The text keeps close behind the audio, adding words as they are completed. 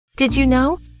Did you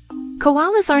know?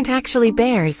 Koalas aren't actually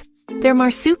bears, they're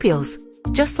marsupials,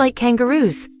 just like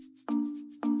kangaroos.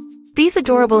 These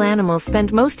adorable animals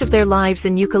spend most of their lives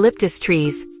in eucalyptus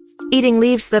trees, eating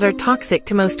leaves that are toxic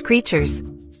to most creatures.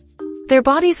 Their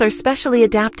bodies are specially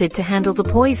adapted to handle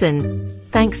the poison,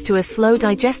 thanks to a slow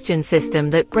digestion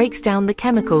system that breaks down the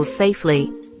chemicals safely.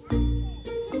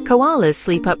 Koalas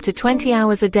sleep up to 20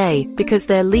 hours a day because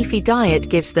their leafy diet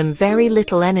gives them very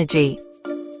little energy.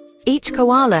 Each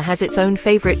koala has its own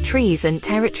favorite trees and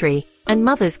territory, and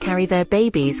mothers carry their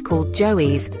babies, called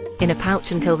joeys, in a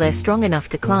pouch until they're strong enough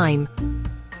to climb.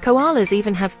 Koalas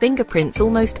even have fingerprints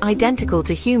almost identical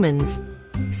to humans,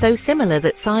 so similar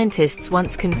that scientists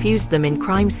once confused them in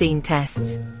crime scene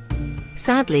tests.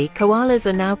 Sadly, koalas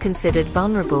are now considered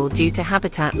vulnerable due to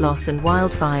habitat loss and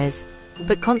wildfires,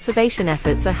 but conservation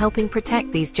efforts are helping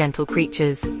protect these gentle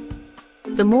creatures.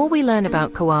 The more we learn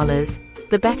about koalas,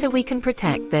 the better we can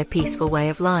protect their peaceful way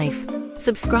of life.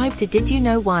 Subscribe to Did You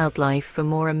Know Wildlife for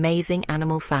more amazing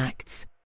animal facts.